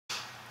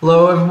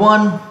Hello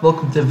everyone,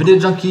 welcome to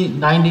VideoJunkie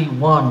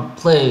 91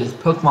 plays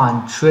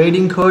Pokemon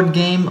Trading Card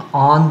Game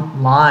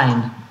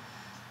online.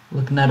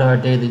 Looking at our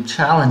daily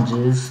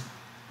challenges,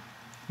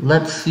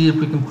 let's see if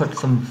we can put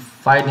some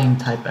fighting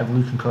type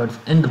evolution cards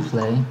into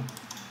play.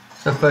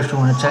 So first we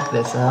want to check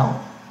this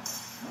out.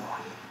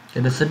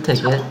 Get us a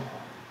ticket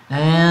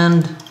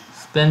and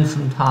spend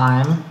some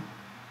time.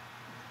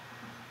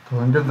 Go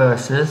into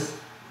Versus,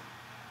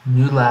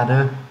 new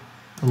ladder,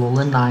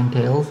 Alolan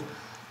Ninetales,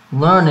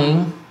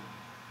 learning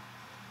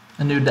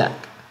a new deck.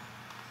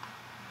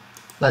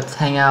 Let's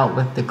hang out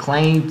with the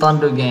Claim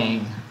Thunder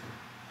gang.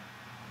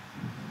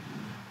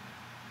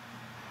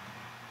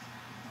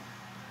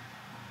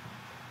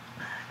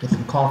 Get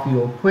some coffee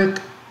real quick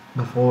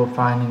before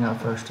finding our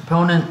first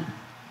opponent,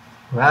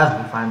 or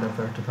as we find our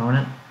first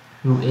opponent,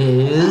 who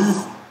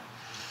is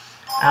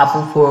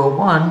Apple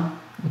 401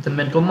 with the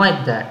Mental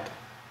Might deck.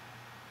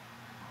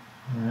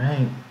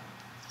 Alright.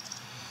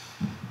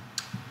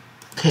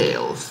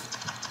 Tails.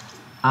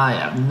 I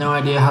have no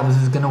idea how this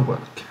is gonna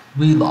work.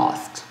 We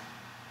lost.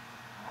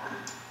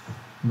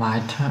 My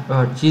turn.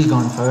 Oh, she's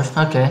going first.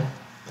 Okay.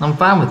 I'm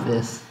fine with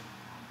this.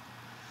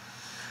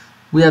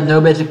 We have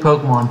no basic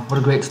Pokemon. What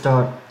a great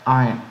start.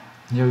 Alright.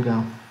 Here we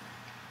go.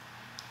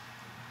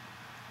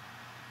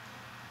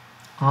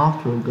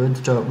 Off to a good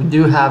start. We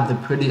do have the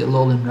pretty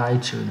Alolan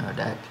Raichu in our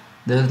deck.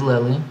 There's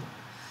Lily,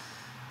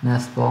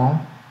 Nest Ball,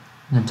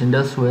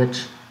 Nintendo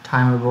Switch,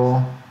 Timer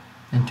Ball,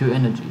 and 2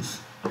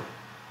 energies.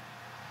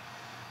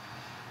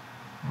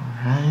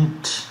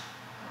 Alright.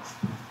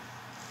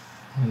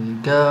 Here you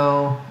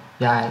go.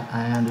 Yeah,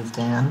 I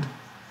understand.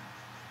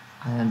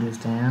 I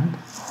understand.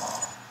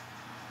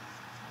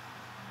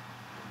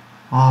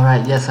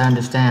 Alright, yes, I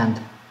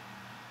understand.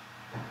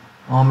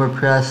 Armor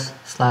Press,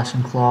 Slash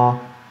and Claw.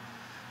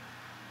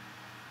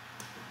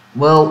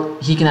 Well,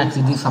 he can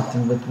actually do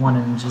something with 1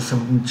 energy, so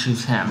we can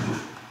choose him.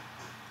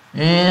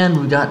 And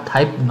we got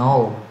Type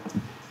Null.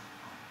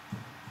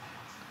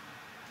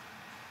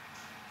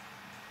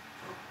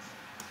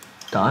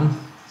 Done.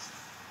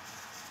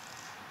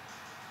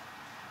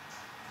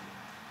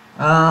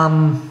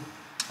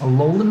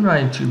 Alolan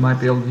Raichu might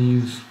be able to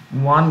use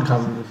 1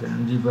 cover with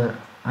energy, but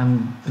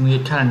I'm gonna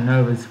get kind of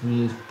nervous if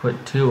we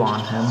put 2 on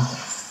him.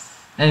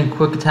 And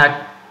Quick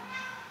Attack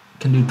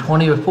can do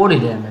 20 or 40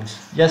 damage.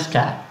 Yes,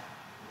 Cat.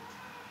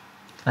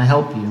 Can I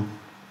help you?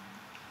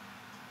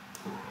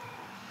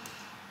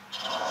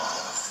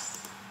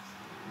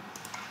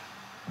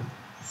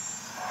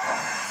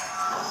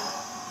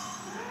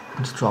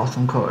 Let's draw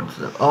some cards.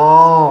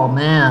 Oh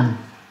man.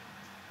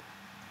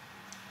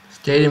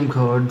 Stadium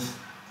cards.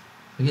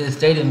 If we get a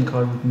stadium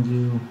card, we can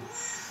do.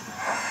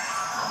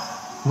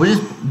 We're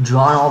just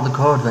drawing all the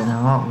cards right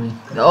now, aren't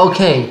we?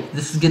 Okay,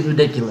 this is getting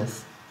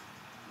ridiculous.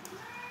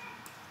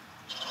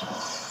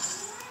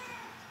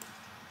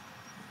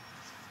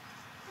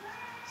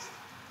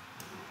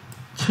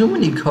 Too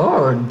many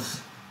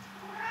cards.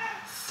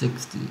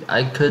 60.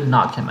 I could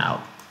knock him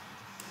out.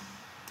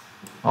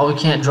 Oh, we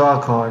can't draw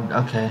a card.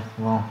 Okay,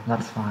 well,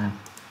 that's fine.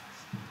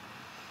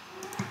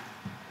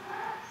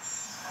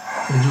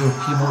 We'll do a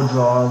few more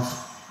draws.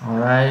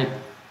 Alright.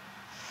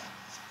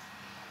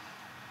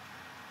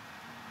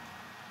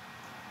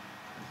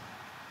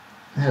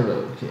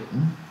 Hello,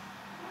 kitten.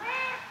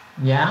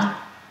 Yeah?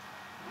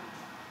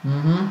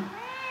 Mm-hmm.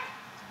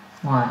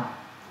 What?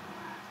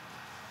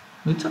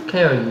 We took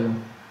care of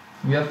you.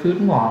 You have food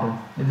and water.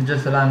 Is it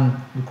just that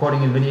I'm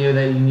recording a video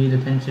that you need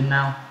attention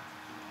now?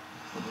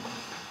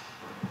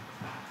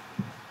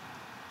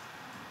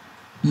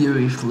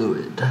 Eerie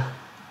Fluid.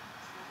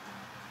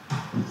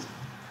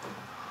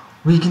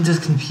 We can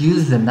just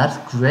confuse them. That's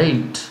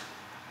great.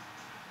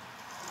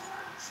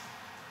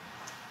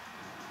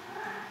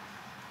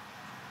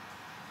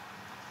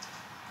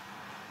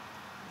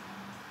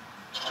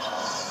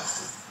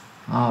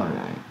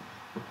 Alright.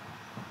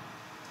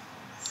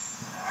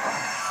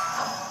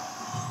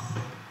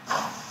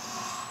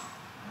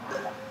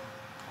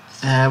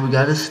 And we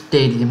got a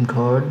stadium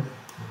card.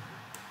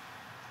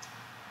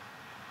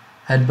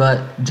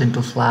 Headbutt,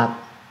 Gentle Slap.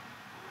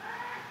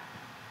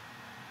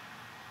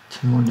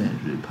 2 more damage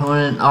to the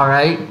opponent.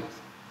 Alright.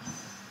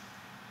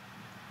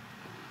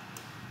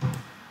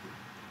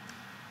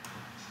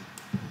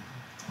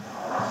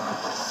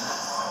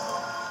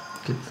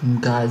 Get some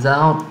guys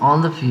out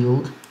on the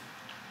field.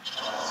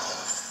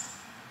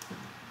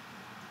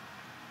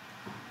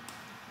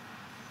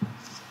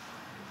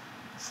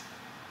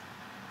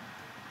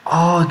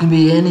 Oh, it can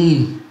be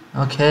any.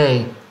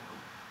 Okay. We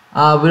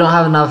don't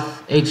have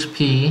enough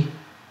HP.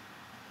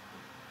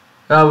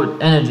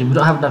 Energy. We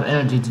don't have enough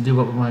energy to do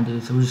what we want to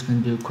do, so we're just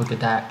going to do a Quick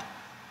Attack.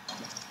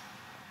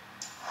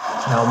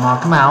 That'll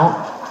knock him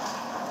out.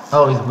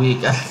 Oh, he's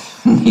weak. I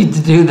need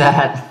to do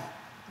that.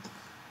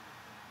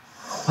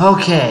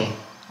 Okay.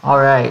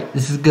 Alright,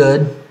 this is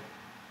good.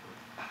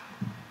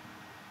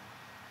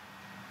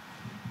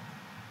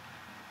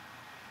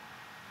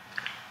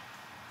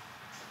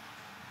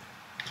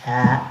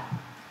 Cat,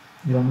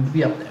 you don't need to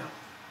be up there.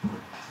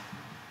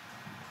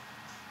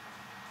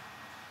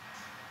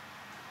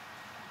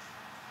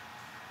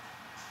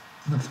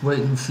 Let's wait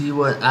and see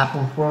what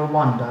Apple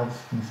 401 does.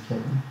 Just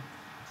kidding.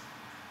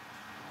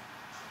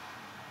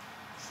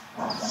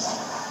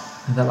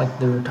 Is that like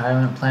the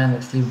retirement plan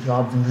that Steve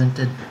Jobs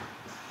invented?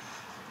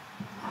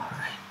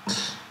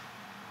 Alright.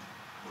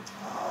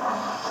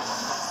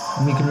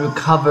 And we can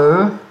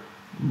recover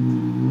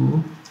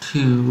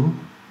 2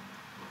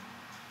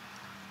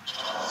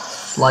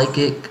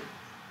 Psychic.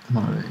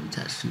 Not already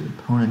attached to your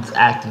opponent's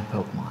active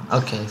Pokemon.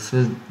 Okay,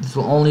 so this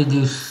will only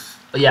do,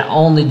 yeah,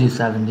 only do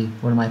 70.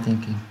 What am I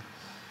thinking?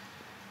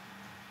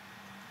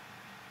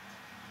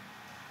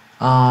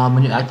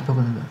 When you active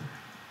Pokemon,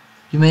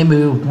 you may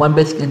move 1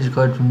 basic energy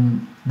card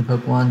from the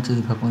Pokemon to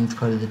the Pokemon this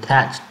card is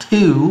attached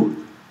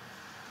to.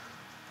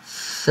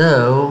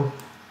 So,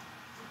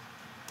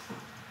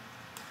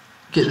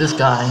 get this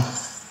guy.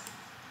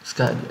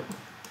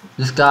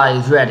 This guy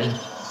is ready.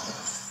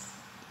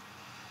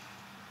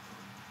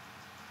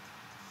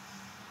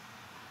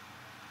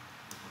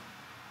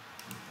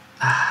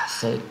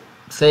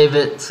 Save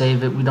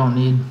it. We don't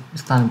need.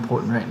 It's not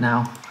important right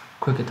now.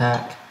 Quick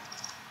attack.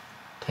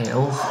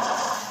 Tails.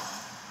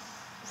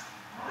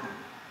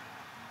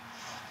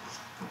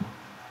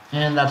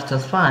 And that's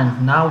just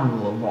fine. Now we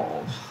will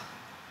evolve.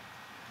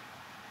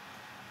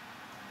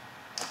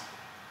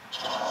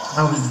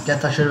 I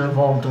guess I should have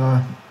evolved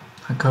or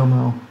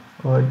Hakamo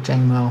or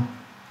Jangmo-o.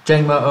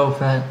 Jangmo-o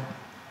Fett.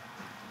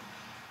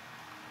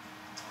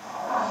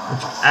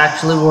 Which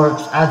actually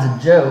works as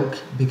a joke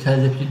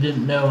because if you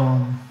didn't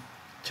know,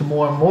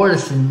 Tamora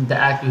Morrison, the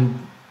actor who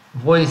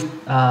voiced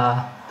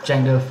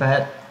Jango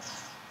Fett,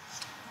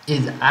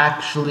 is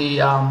actually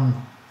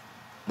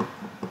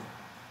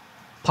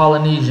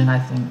Polynesian, I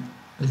think.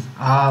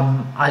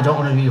 I don't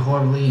want to be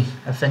horribly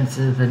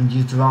offensive and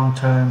use the wrong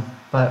term,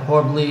 but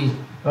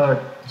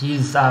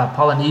he's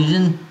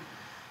Polynesian,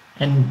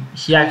 and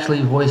he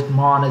actually voiced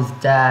Moana's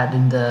dad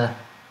in the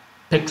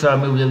Pixar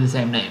movie of the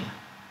same name.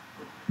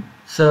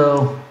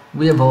 So,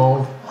 we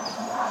evolve.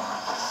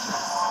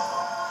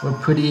 We're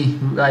pretty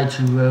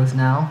Raichu Rose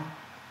now.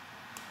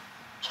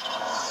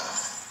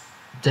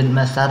 Didn't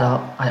mess that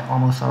up. I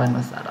almost thought I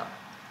messed that up.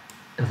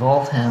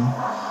 Evolve him.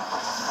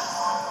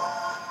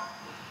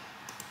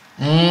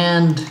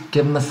 And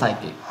give him a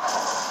Psychic.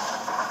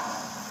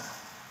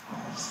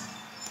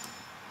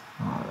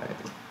 Alright.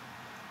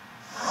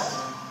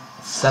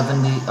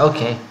 70.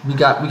 Okay, we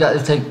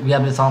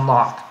have this on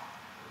lock.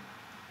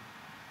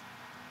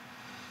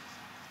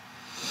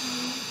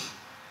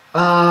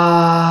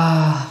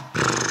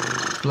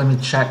 Let me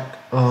check.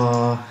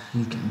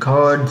 You can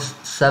cards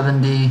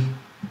 70,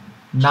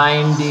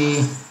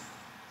 90.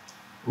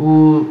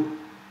 Ooh.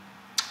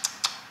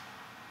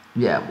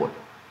 Yeah,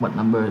 what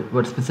number?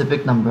 What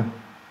specific number?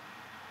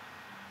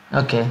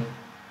 Okay.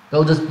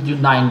 They'll just do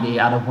 90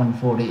 out of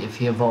 140 if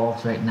he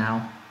evolves right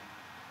now.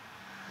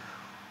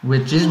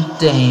 Which is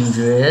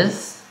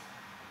dangerous.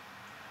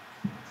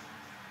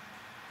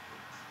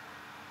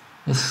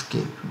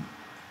 Escape.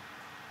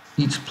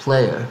 Each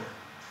player.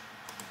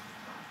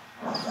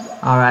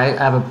 Alright,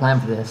 I have a plan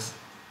for this.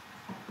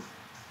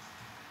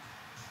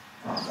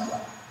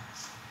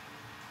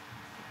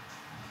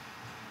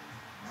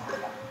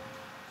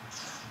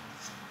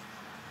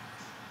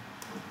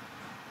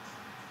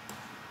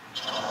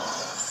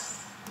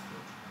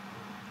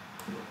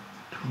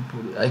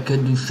 I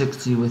could do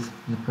 60 with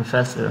the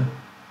professor.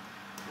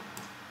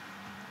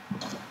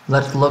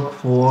 Let's look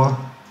for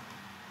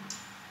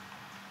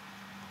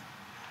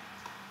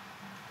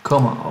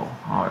kommo-o.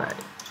 Alright.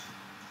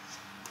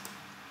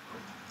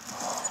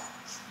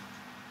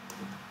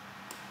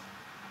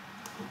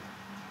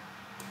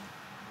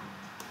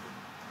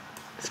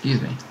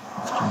 Excuse me.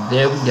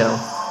 There we go.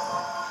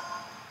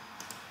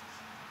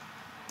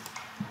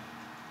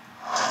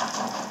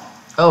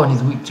 Oh, and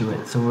he's weak to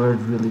it, so we're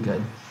really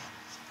good.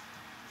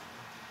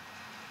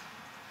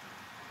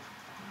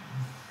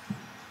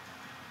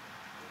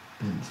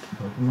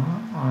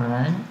 Pokemon,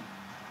 alright.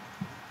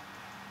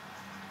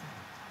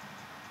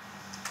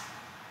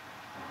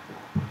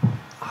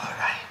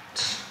 Alright.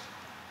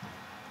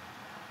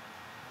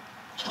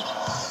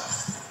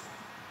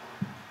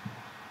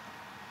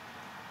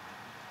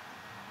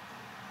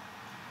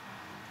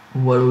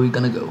 What are we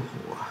gonna go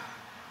for?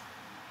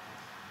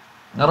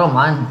 I don't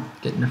mind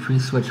getting a free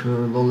switch for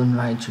Alolan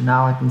Raichu.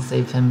 Now I can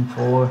save him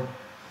for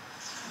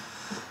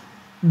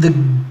the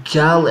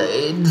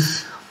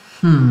Gallades.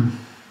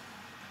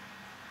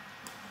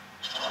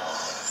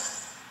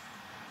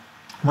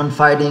 One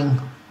fighting,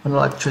 one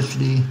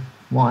electricity,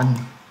 one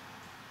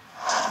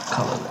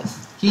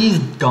colorless. He's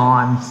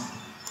gone.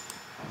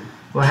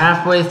 We're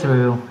halfway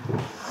through.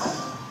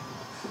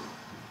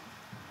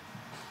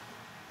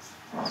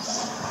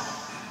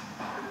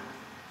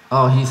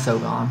 Oh, he's so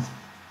gone.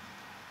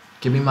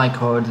 Give me my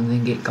cards and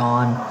then get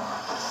gone.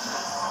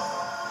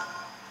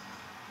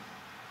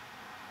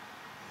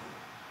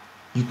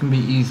 You can be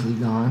easily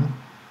gone.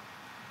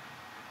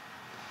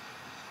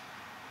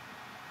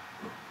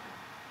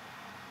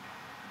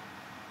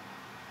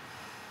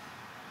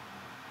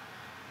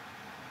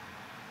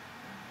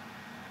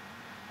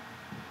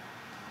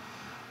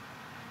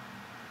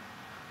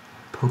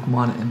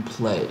 Pokemon in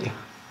play. 1,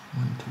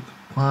 2,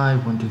 3,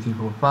 5. 1, 2, 3,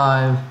 4,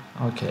 5.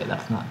 Okay,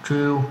 that's not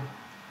true.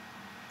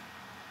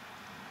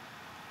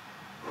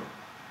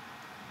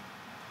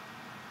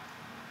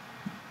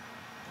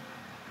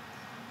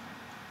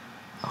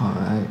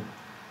 Alright.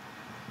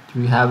 Do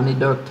we have any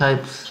dark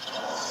types?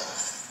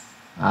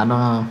 I don't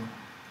know.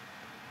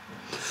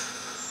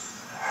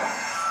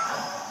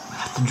 We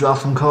have to draw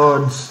some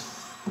cards.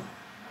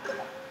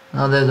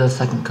 Oh, there's our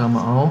second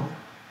kommo-o.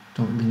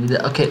 Don't really need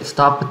it. Okay,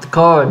 stop with the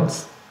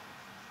cards.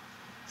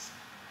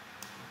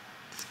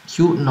 It's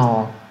cute and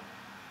all.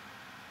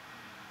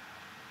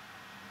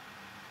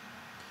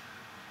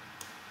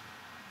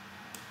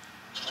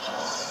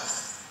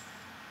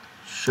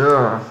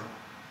 Sure.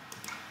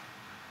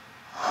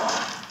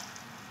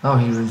 Oh,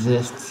 he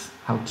resists.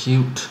 How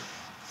cute.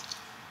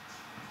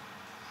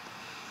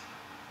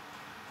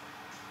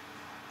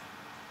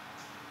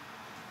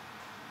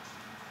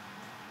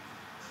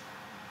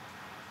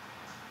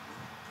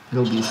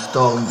 He'll be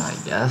stalling, I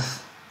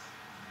guess.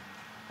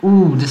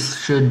 Ooh, this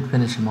should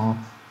finish him off.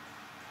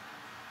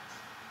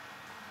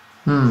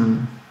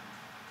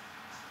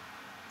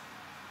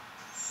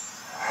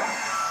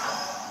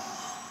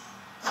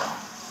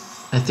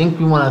 I think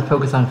we want to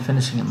focus on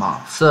finishing him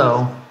off.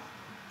 So,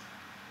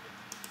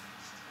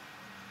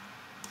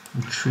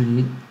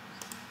 retreat.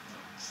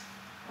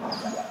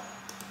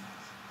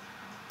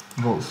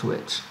 Volt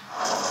switch.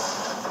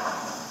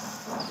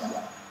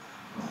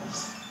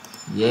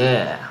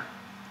 Yeah.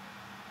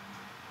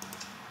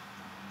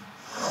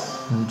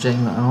 And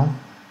jangmo-o.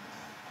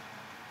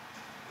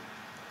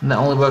 And that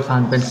only works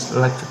on bench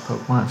electric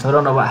Pokemon, so I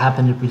don't know what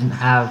happened if we didn't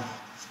have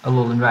a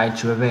Alolan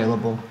Raichu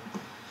available.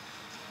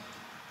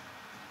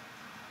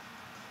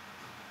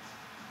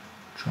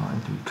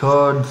 Drawing 3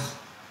 cards.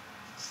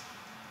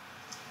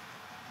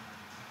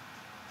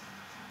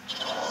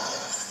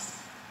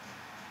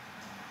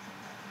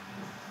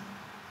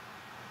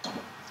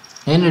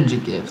 Energy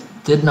gift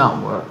did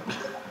not work.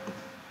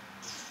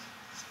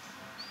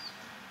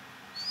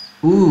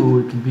 Ooh,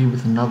 it could be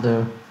with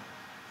another.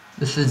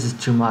 This is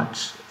just too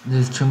much.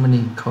 There's too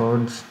many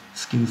cards.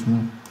 Excuse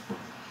me.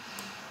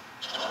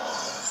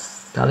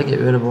 Gotta get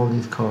rid of all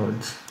these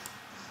cards.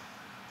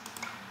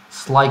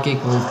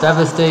 Psychic will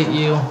devastate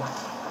you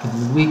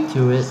because you're weak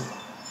to it.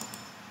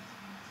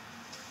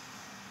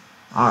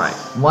 Alright,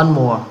 one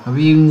more. Are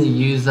we even the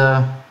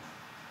user?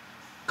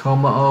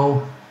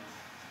 Kommo-o.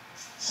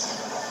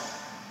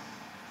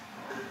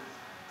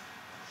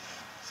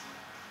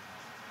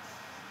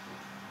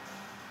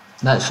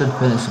 That should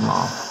finish him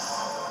off.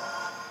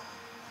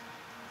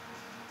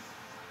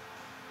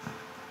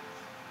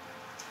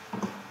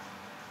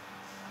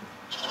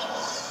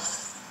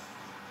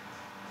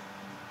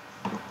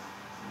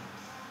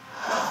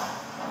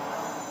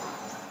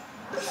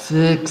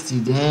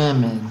 $60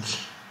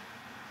 damage.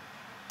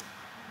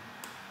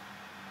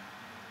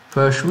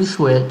 First we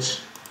switch.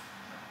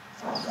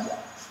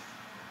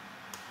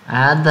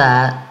 Add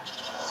that.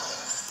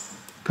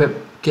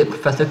 Get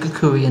Professor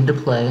Kukui into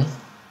play.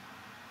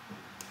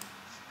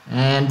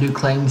 And do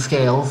claim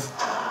scales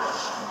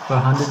for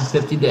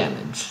 150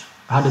 damage.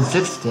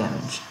 160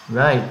 damage.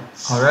 Right.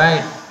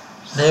 Alright.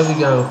 There we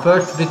go.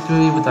 First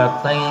victory with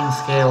our playing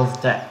scales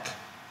deck.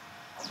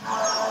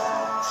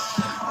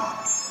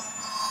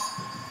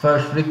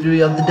 First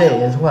victory of the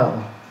day as well.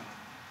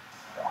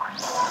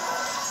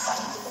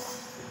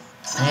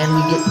 And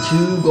we get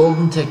 2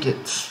 golden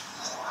tickets.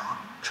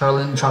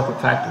 Charlie and the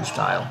Chocolate Factory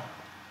style.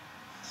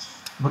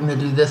 We're going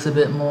to do this a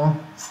bit more.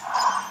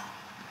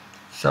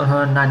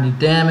 790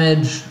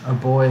 damage. Our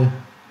boy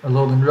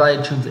Alolan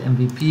Raichu's the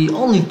MVP.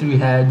 Only 3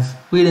 heads.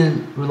 We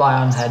didn't rely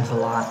on heads a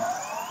lot.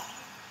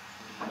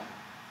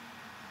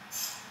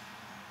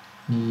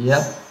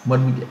 Yep. What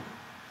did we get?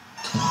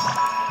 10.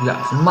 We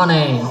got some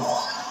money.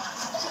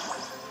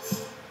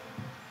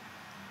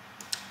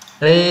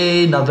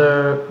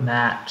 Another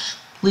match,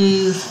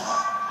 please.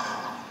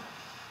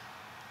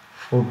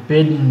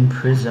 Forbidden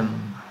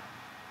Prism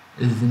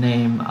is the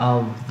name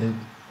of the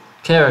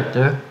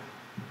character.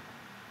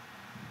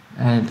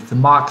 And it's the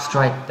Mock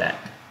Strike deck,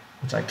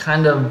 which I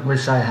kind of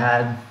wish I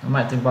had. I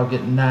might think about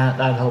getting that.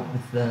 That'd help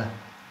with the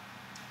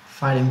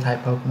fighting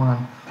type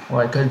Pokemon.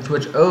 Or I could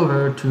switch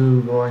over to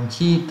Roaring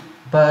Heat,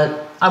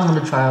 but I'm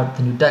going to try out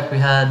the new deck we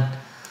had.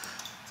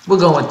 We're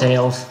going with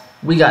Tails.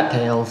 We got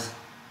Tails.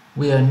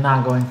 We are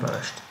not going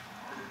first.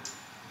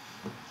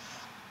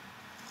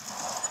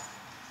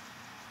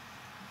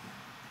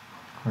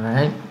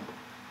 Alright.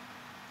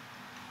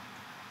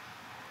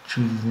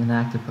 Choose an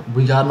active.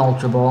 We got an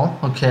Ultra Ball.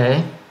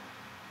 Okay.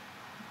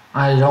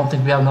 I don't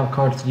think we have enough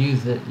cards to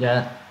use it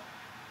yet.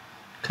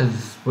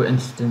 Because we're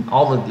interested in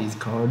all of these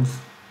cards.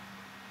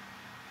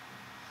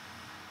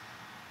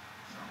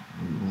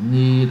 We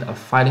need a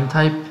fighting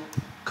type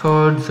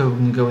card, so we're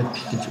going to go with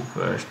Pikachu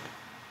first.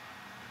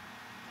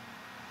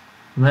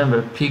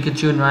 Remember,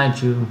 Pikachu and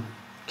Raichu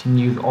can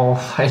use all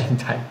fighting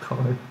type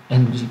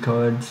energy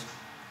cards.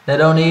 They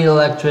don't need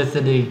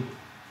electricity.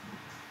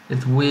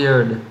 It's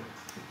weird.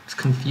 It's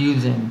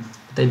confusing.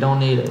 But they don't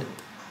need it.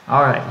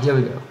 Alright, here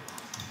we go.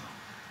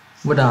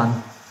 We're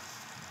done.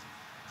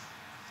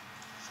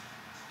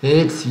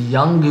 It's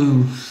Young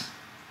Goose.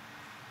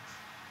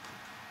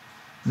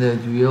 There's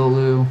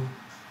Riolu.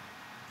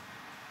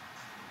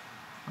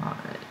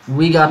 Alright,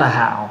 we got a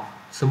How.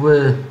 So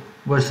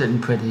we're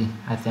sitting pretty,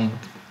 I think.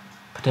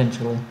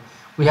 Potentially.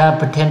 We have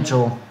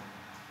potential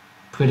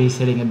pretty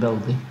sitting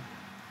ability.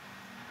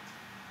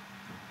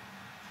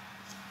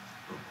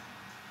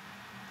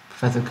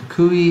 Professor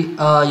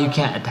Kukui, you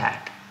can't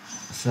attack.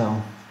 So,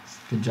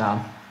 good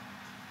job.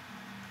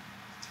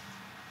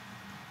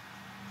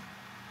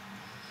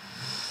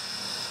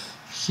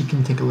 He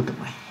can take a look at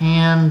my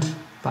hand,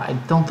 but I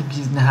don't think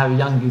he's gonna have a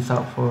Young Goose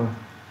out for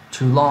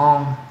too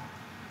long.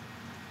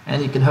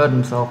 And he can hurt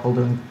himself while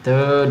doing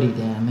 30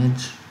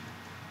 damage,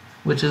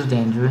 which is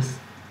dangerous.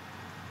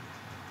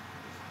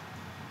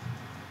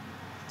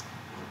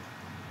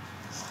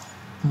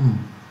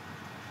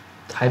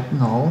 Type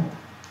null.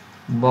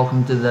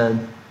 Welcome to the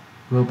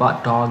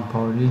robot dog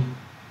party.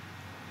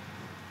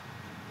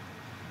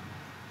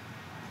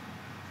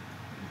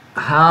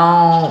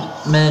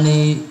 How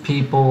many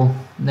people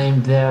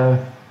named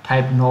their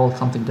type null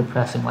something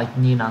depressing like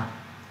Nina?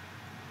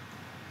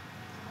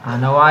 I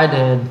know I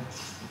did.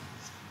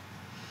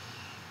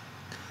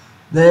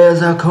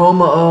 There's a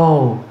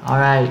kommo-o.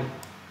 Alright.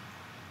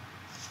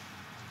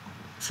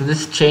 So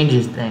this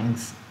changes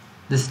things.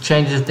 This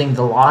changes things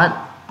a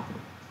lot.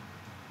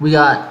 We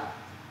got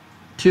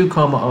 2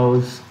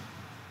 kommo-os.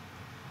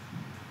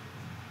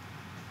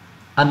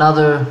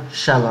 Another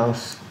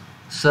Shellos.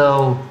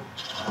 So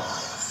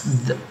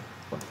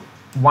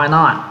why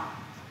not?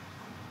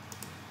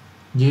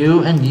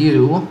 You and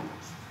you.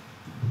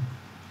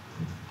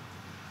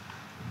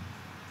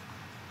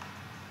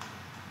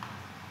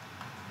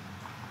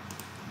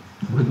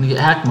 We're gonna get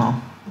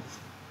hakamo-o.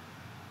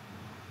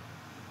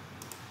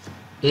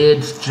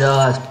 It's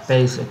just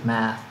basic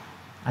math,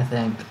 I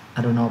think.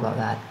 I don't know about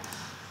that.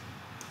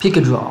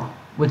 Pikadraw,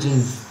 which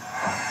is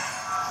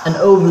an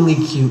overly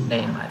cute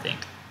name, I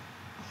think.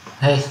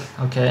 Hey,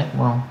 okay,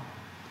 well.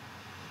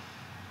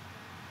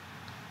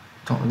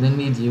 Don't really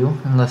need you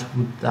unless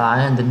we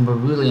die, and then we're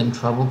really in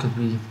trouble because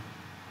we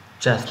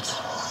just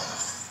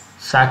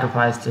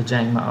sacrificed a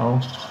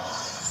jangmo-o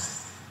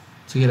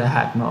to get a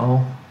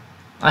hakamo-o.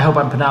 I hope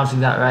I'm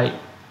pronouncing that right.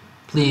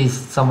 Please,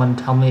 someone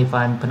tell me if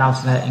I'm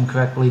pronouncing that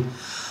incorrectly.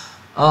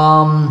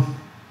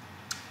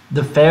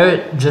 The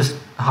ferret just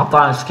hopped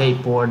on a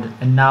skateboard,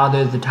 and now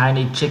there's a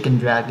tiny chicken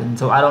dragon,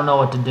 so I don't know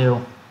what to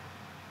do.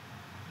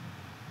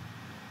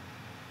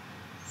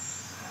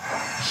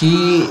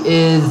 He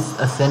is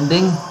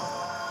ascending.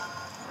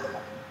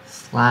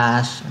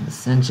 Slash and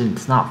ascension.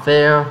 It's not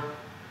fair.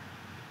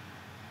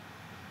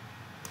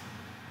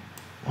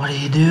 What do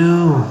you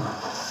do?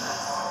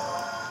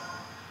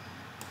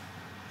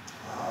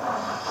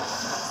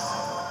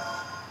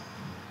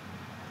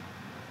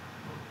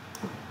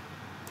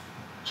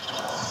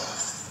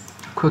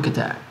 Quick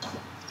attack.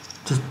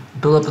 Just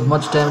build up as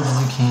much damage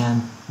as you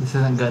can. This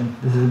isn't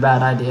good. This is a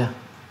bad idea.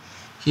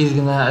 He's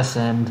gonna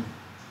ascend.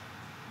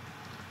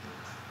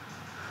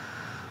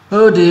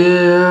 Oh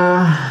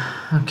dear.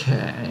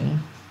 Okay.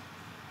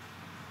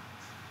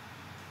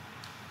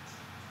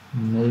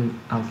 Maybe.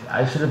 Okay.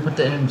 I should have put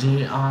the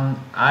energy on.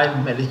 I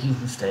made a huge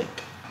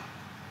mistake.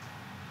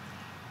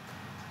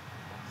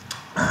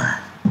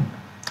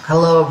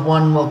 Hello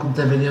everyone. Welcome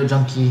to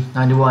VideoJunkie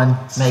 91.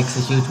 Makes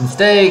a huge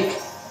mistake.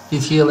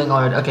 He's healing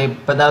already. Okay,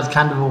 but that was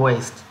kind of a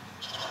waste.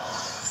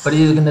 But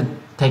he's gonna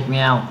take me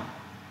out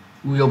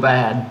real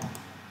bad.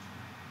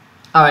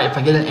 Alright, if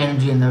I get an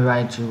energy in the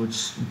Raichu,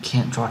 which you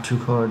can't draw 2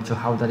 cards, so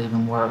how would that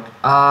even work?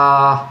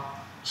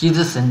 He's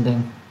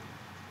ascending.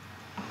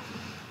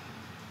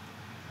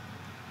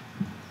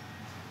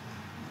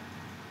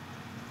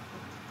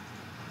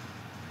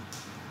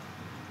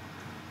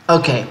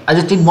 Okay, I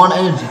just need 1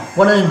 energy.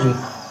 1 energy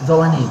is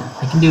all I need.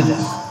 I can do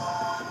this.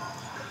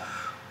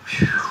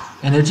 Whew.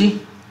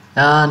 Energy?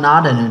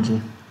 Not energy.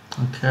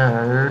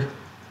 Okay.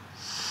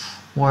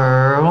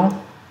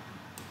 Well.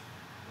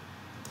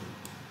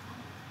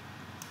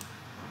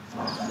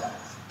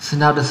 So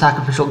now the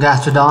sacrificial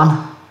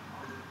Gastrodon.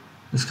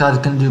 This guy's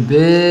gonna do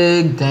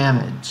big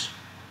damage.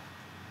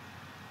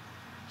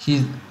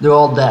 They're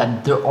all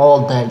dead. They're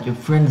all dead. Your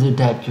friends are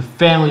dead. Your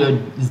family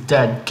is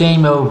dead.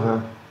 Game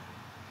over.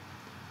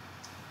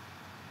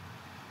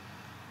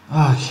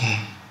 Okay.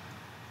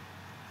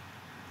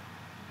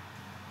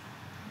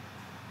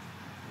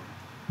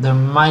 There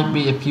might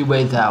be a few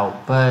ways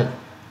out, but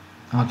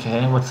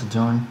okay, what's it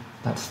doing?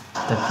 That's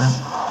different.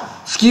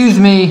 Excuse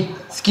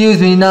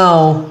me,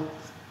 no.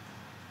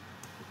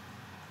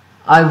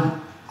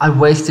 I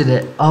wasted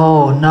it.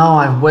 Oh no,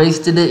 I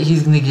wasted it.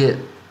 He's gonna get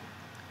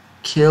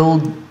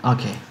killed.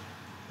 Okay.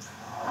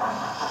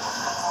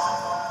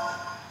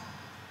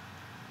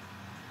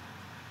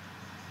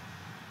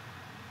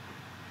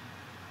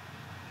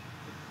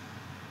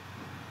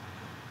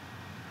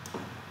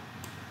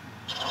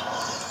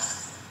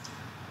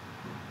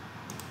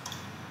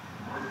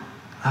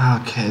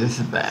 Okay, this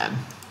is bad.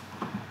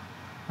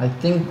 I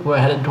think we're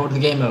headed toward the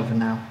game over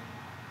now.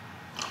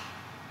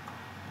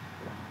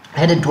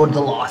 headed towards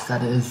the loss,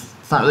 that is.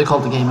 It's not really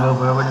called the game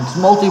over. When it's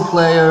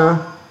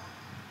multiplayer...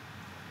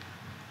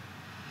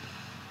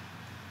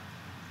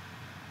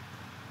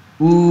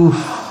 Oof.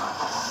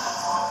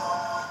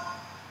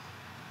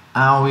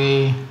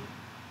 Owie.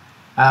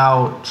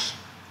 Ouch.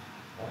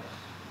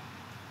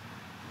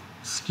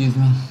 Excuse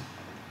me.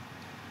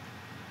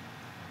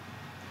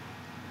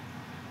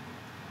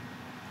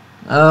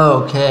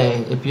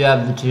 Okay, if you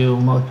have the two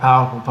most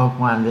powerful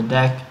Pokemon in the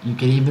deck, you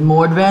get even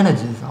more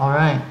advantages.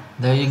 Alright,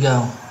 there you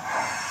go.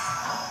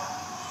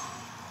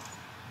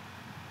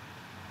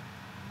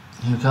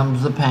 Here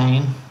comes the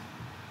pain.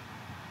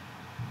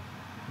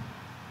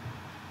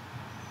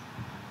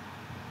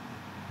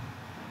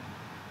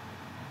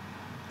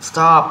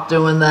 Stop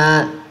doing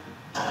that.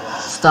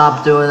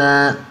 Stop doing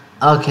that.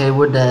 Okay,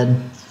 we're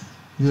dead.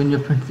 You and your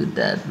prince are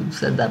dead. We've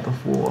said that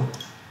before.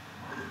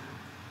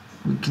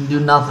 We can do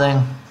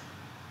nothing.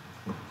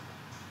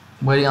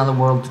 Waiting on the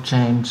world to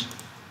change.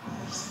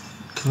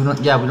 Cause we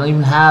don't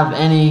even have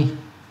any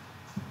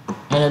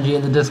energy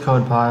in the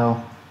discard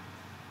pile.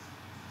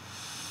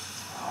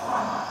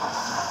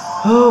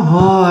 Oh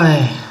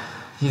boy.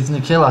 He's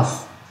gonna kill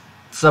us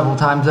several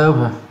times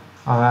over.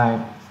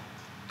 Alright.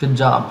 Good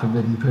job,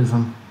 Forbidden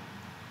Prism.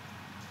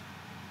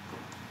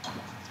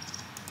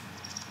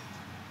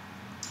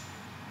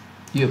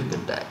 You have a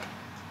good deck.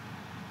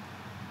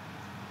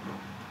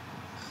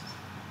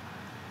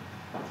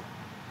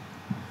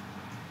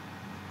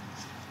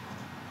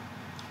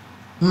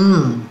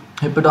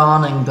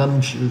 Hippowdon and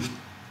Gumshoe.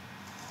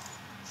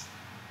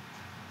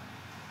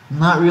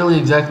 Not really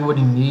exactly what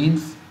he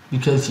needs,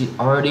 because he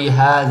already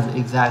has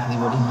exactly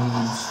what he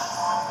needs.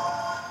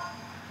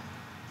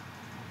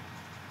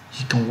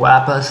 He can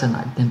whap us and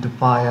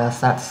identify us,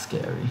 that's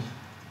scary.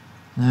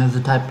 There's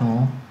a type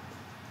null.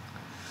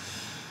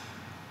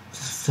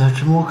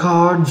 Search more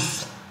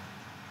cards.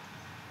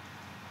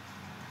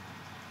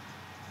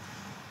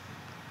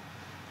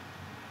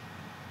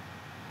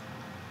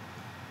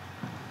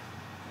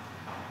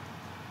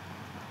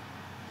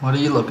 What are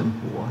you looking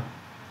for?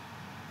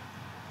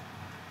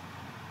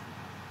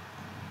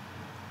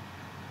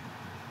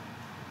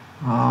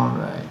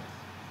 Alright.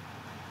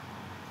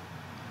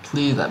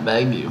 Please, I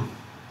beg you.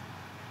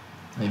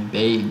 I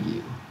beg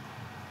you.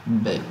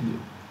 Beg you.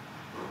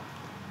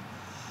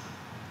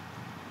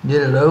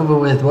 Get it over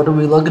with. What are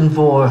we looking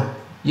for?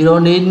 You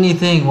don't need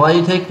anything. Why are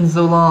you taking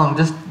so long?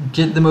 Just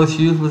get the most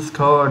useless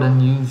card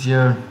and use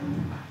your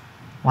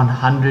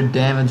 100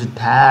 damage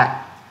attack.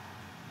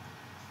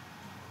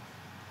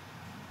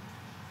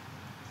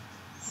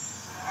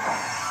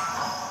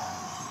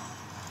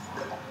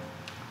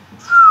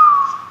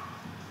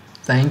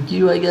 Thank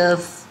you, I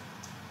guess.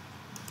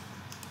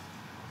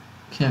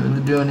 Can't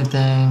really do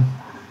anything.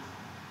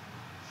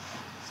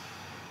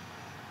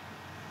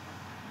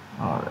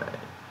 Alright.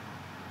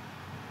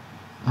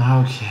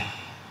 Okay.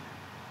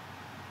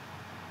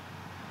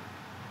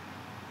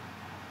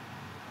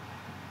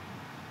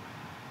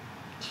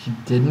 He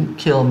didn't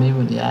kill me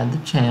when he had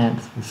the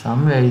chance for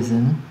some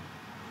reason.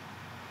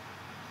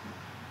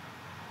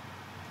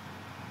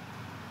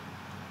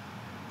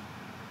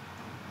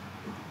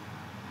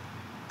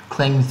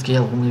 Claim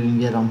scale won't even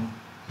get him.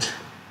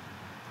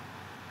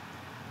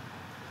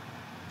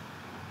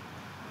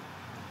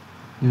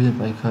 Even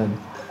if I could.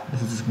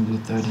 This is just gonna do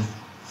 30.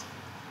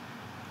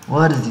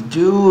 What is he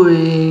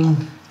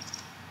doing?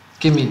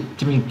 Give me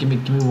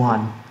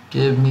one.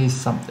 Give me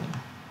something.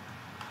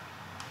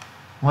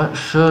 What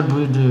should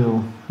we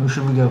do? Who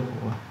should we go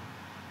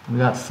for? We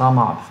got some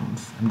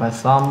options. And by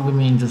some, we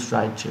mean just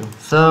Raichu.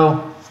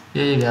 So,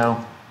 here you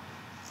go.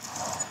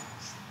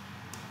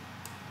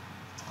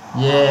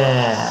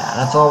 Yeah,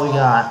 that's all we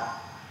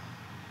got.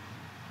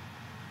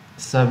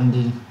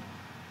 70.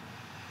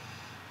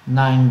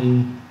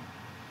 90.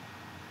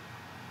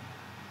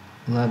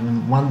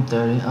 11,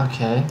 130,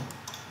 okay.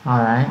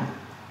 Alright.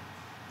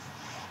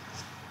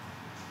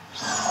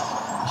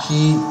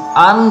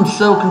 I'm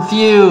so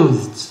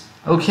confused.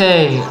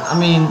 Okay, I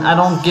mean, I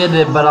don't get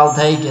it, but I'll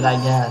take it,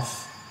 I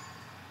guess.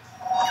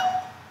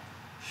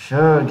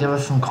 Sure, give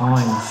us some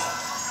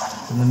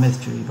coins. In the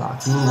mystery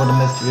box. Ooh, what a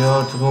mystery.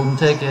 Oh, it's a golden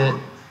ticket.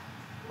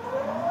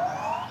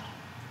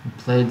 We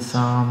played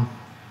some.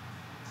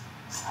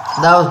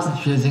 That was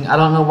confusing. I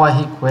don't know why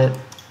he quit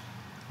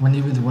when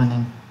he was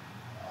winning.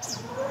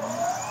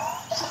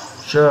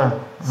 Sure,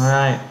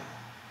 alright.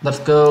 Let's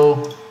go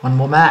one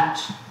more match.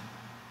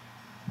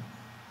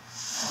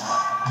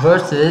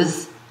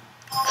 Versus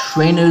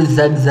Trainer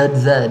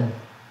ZZZ.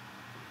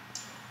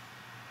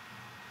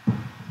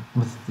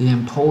 With the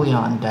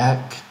Empoleon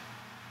deck.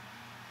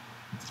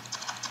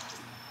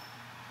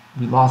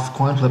 We lost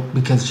coin flip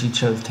because she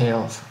chose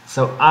Tails.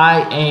 So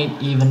I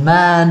ain't even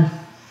mad,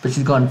 but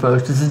she's going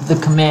first. This is the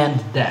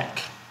command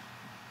deck.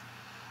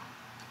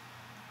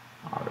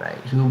 Alright,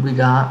 who we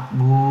got?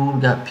 Ooh,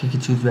 we got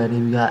Pikachu's ready.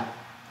 We got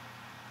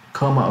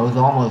kommo-o's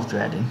almost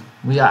ready.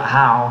 We got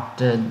How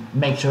to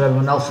make sure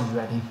everyone else is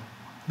ready.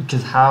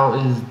 Because How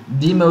is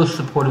the most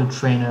supportive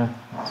trainer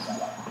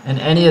in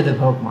any of the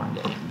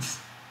Pokemon games.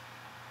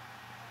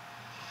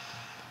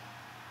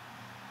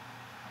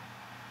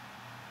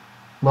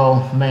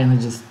 Well, mainly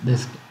just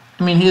this.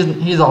 I mean,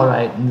 he's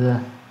alright in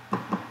the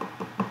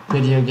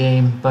video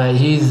game, but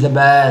he's the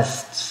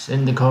best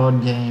in the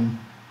card game.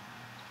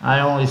 I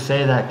only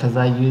say that because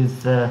I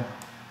use the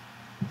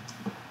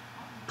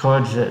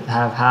cards that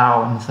have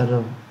how instead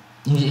of...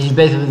 He's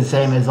basically the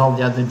same as all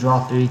the other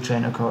draw 3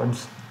 trainer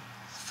cards.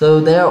 So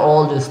they're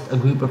all just a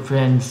group of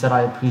friends that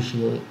I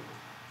appreciate.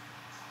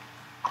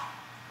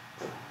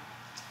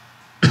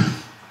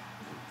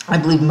 I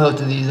believe most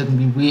of these are going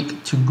to be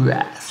weak to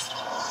grass.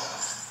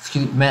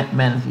 Excuse me,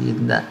 Manaphy,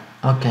 isn't that?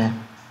 Okay.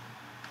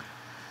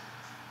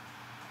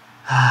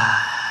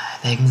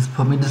 They can just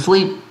put me to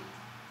sleep.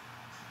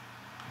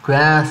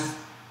 Grass.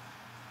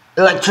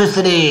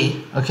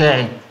 Electricity!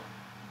 Okay.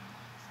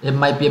 It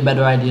might be a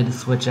better idea to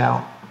switch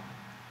out.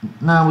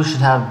 No, we should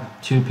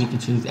have 2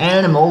 Pikachus.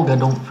 And an Olga,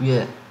 don't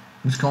forget.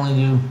 I'm just going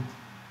to do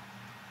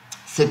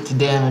 60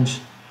 damage.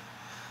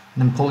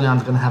 And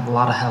Napoleon's going to have a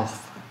lot of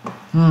health.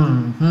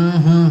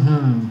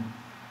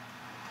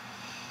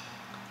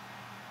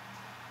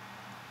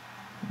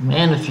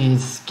 Manaphy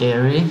is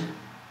scary.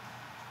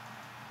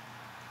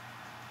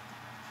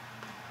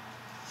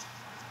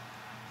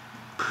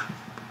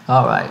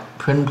 Alright,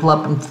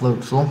 Prinplup and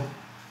Floatzel.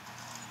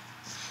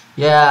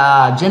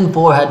 Yeah, Gen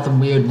 4 had some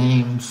weird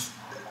names.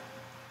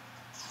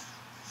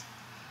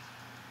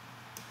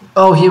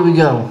 Oh, here we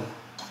go.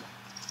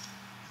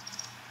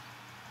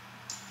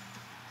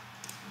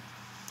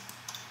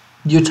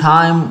 Your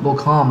time will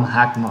come,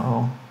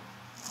 hakamo-o.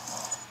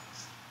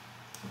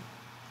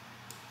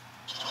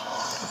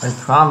 I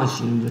promise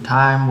you, your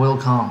time will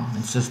come.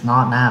 It's just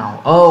not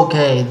now.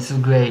 Okay, this is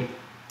great.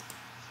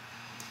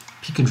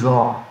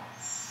 Pikadraw.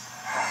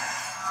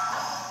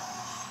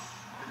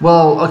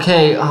 Well,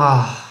 okay,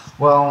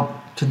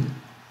 well, could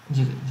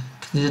you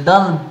have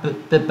done a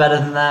bit better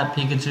than that,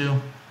 Pikachu?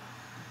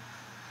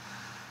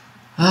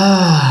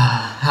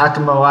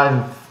 Hakamo,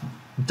 I've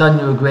done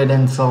you a great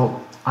insult.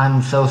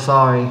 I'm so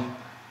sorry.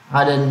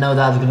 I didn't know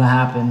that was gonna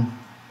happen.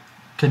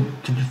 Could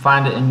you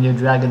find it in your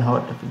dragon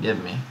heart to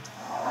forgive me?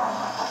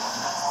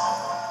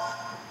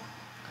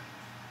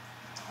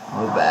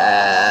 Oh,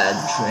 bad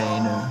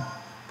trainer.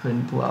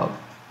 Prinplup.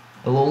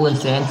 Alolan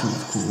Sandshrew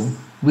is cool.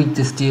 Weak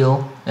to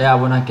steel. Yeah,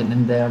 we're not getting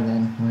in there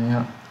then. We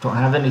don't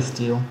have any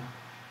steel.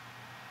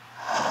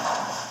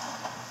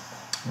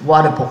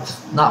 Water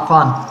Pulse. Not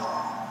fun.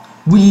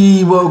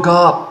 We woke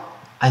up.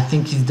 I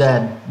think he's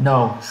dead.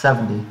 No,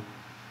 70.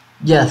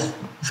 Yes,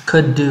 this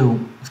could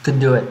do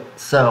it.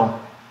 So,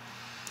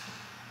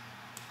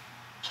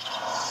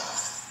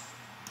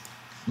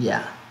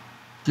 yeah.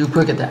 Do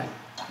quick attack.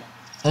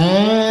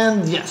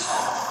 And yes.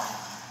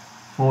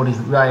 40,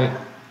 right.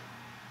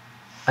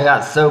 I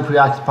got so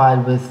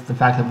preoccupied with the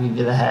fact that we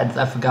get ahead,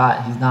 I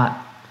forgot he's not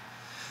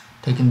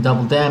taking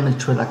double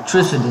damage to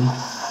electricity.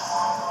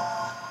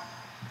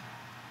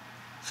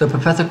 So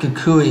Professor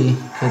Kukui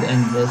could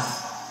end this.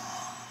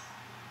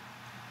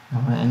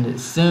 I'm gonna end it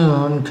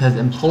soon because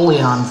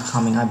Empoleon's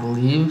coming, I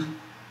believe.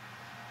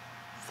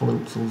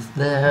 Floatzel's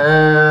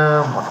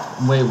there.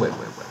 Wait.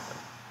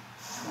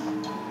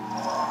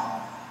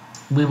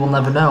 We will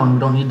never know, and we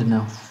don't need to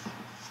know.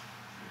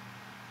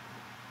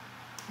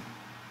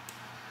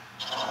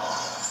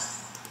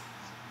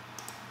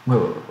 Wait,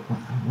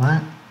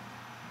 what?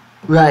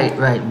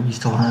 Right, we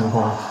still want to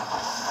evolve.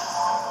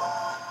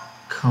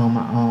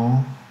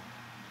 Kommo-o.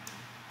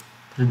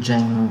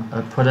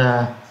 Put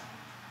a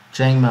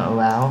jangmo-o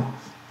out.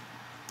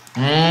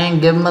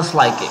 And give him a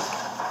Psychic.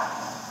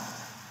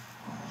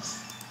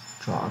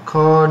 Draw a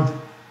card.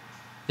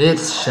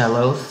 It's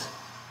Shellos.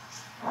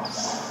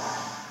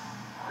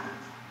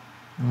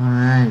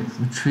 Alright,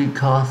 retreat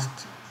cost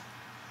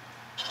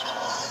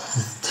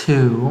is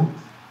 2.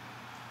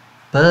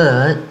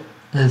 But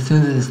as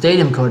soon as the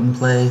stadium card in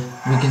play,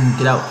 we can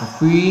get out for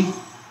free.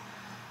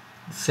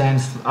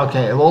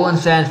 Okay, Alolan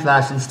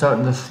Sandslash is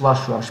starting the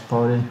Slush Rush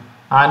party.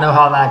 I know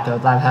how that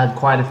goes. I've had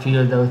quite a few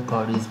of those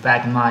parties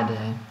back in my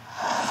day.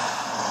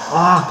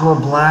 Aqua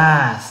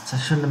Blast. I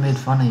shouldn't have made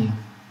fun of you.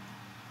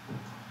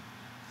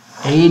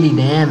 80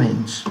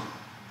 damage.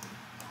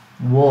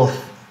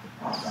 Woof.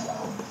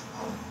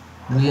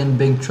 We in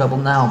big trouble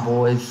now,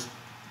 boys.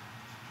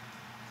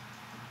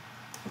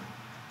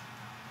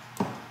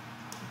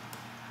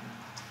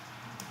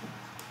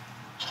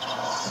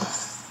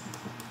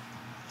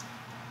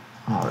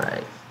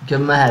 Alright, give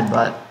him a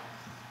headbutt.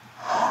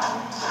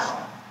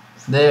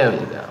 There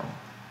we go.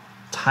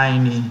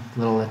 Tiny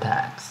little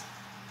attacks.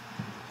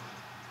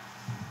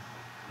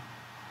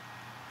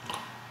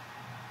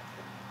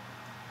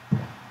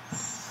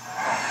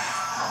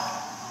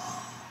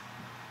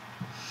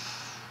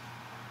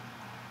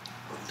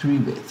 Three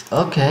bits.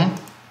 Okay.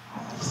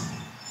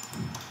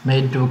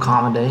 Made to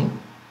accommodate.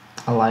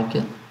 I like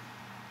it.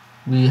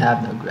 We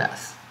have no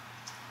grass.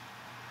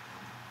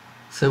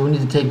 So we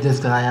need to take this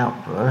guy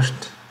out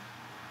first.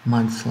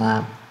 Mud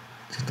Slap.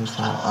 Gentle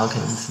Slap. Okay,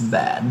 this is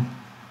bad.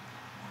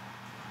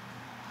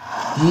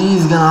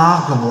 He's gonna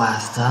Aqua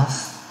Blast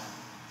us.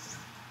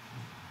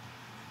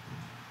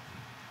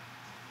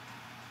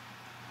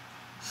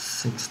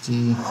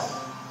 $60,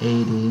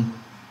 $80.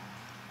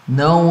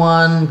 No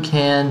one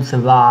can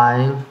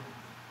survive.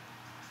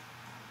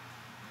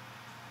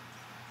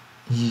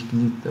 You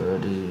can do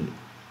 30.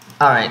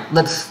 Alright,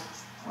 let's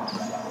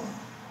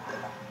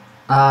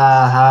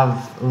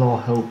have a little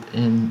hope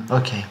in.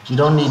 Okay, we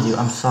don't need you.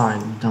 I'm sorry,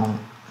 we don't.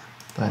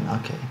 But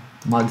okay.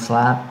 Mud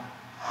slap.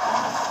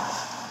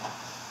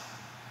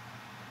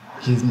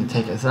 He's gonna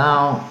take us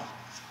out.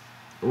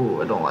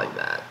 Ooh, I don't like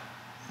that.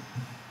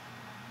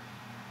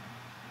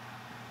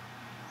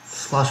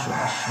 Slush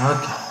rush.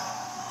 Okay.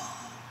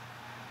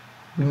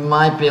 We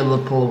might be able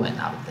to pull a win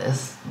out of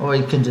this. Or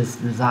he could just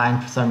resign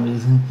for some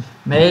reason.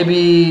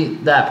 Maybe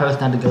that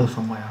person had to go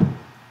somewhere.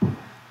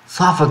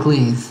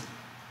 Sophocles.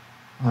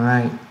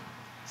 Alright.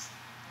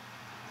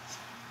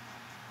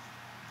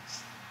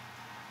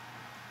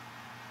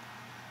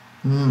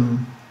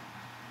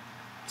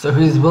 So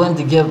he's willing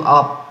to give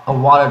up a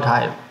water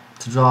type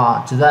to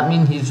draw. Does that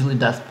mean he's really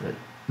desperate?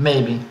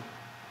 Maybe.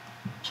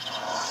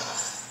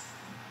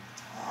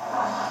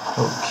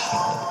 Okay.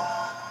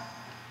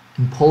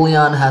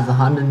 Empoleon has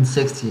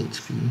 160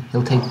 HP.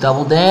 He'll take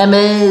double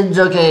damage.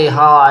 Okay,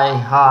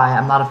 hi.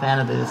 I'm not a fan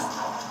of this.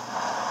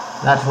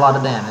 That's a lot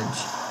of damage.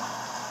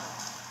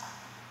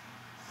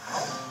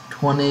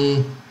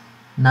 20,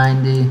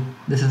 90.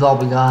 This is all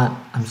we got.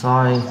 I'm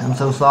sorry. I'm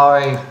so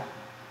sorry.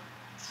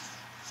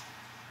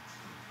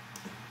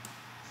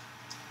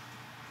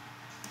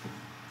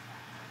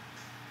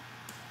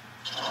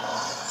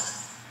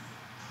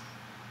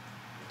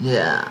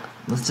 Yeah,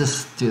 let's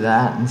just do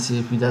that and see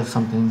if he does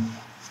something.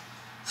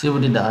 See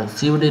what he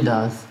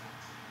does.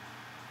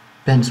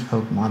 Bench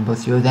Pokemon,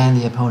 both yours and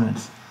the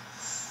opponent's.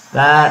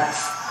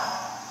 That's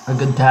a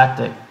good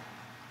tactic.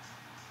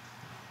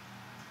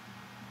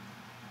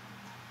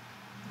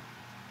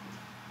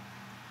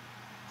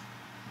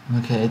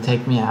 Okay,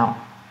 take me out.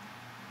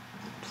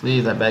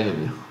 Please, I beg of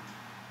you.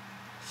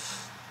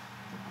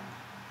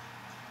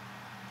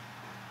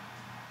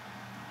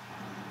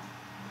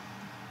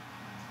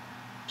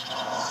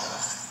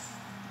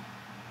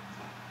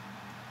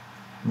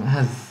 It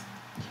has,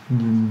 you can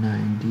do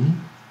 90,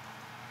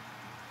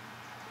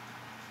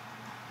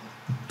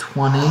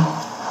 20,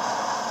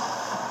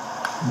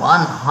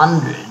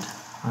 100.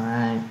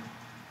 Alright.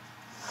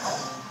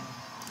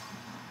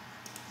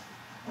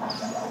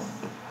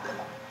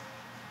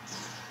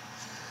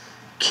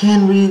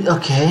 Can we,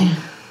 okay.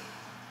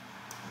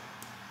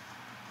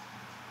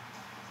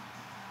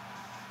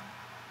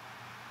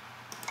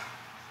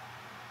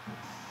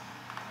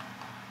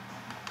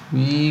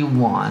 We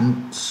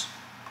want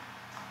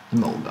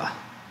Emolga.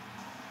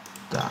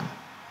 Done.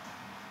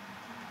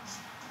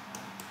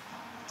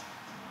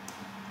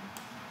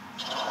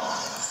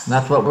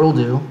 That's what we'll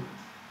do.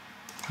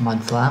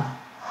 Mud slap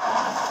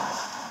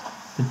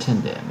for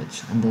 10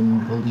 damage, and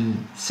then we'll do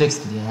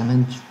 60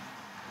 damage.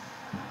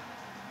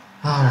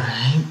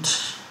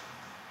 Alright.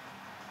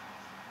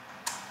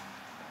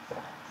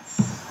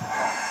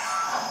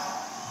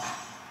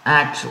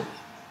 Actually.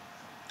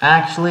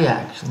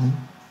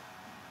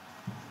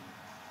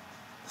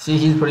 See,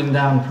 he's putting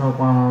down Pokemon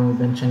on the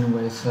bench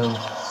anyway, so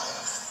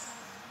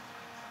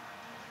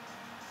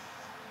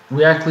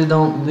we actually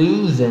don't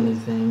lose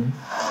anything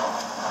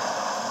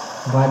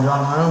by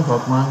drawing our own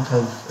Pokemon,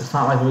 because it's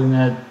not like we're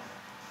gonna,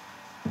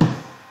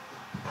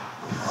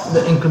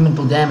 the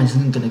incremental damage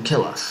isn't gonna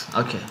kill us.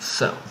 Okay,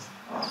 so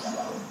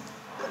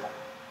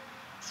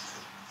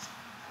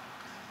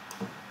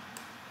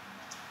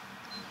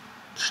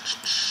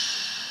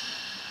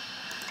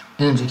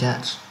energy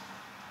catch.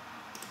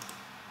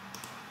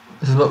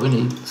 This is what we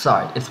need.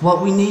 Sorry, it's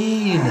what we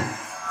need.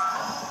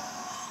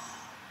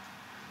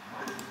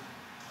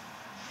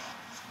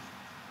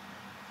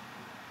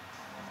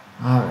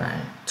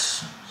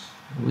 Alright.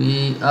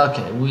 We're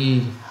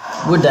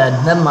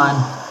dead. Never mind.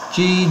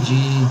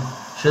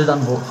 GG. Should've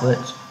done Volt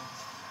Switch.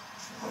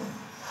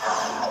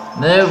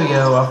 There we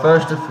go, our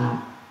first defeat.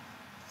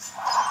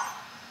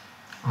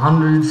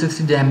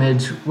 160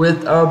 damage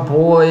with our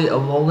boy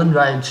Alolan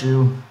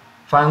Raichu.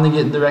 Finally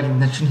getting the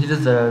recognition he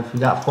deserves. We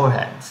got 4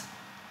 heads.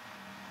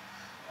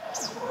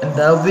 And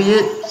that'll be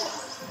it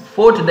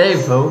for today,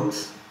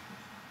 folks.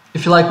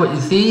 If you like what you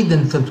see,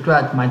 then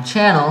subscribe to my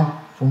channel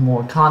for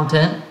more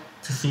content,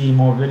 to see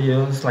more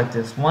videos like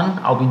this one.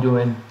 I'll be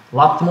doing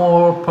lots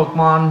more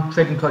Pokemon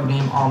Trading Card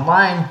Game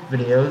online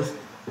videos.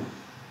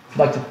 If you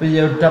like this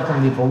video,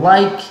 definitely leave a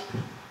like.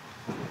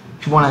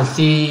 If you want to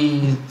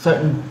see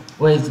certain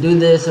ways to do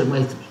this, certain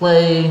ways to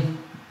play,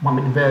 want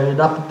me to vary it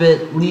up a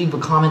bit, leave a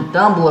comment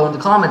down below in the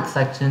comment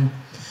section.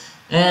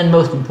 And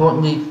most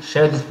importantly,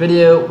 share this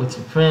video with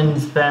your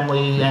friends,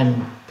 family,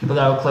 and people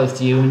that are close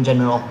to you in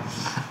general.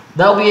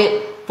 That'll be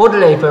it for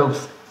today,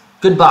 folks.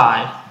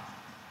 Goodbye.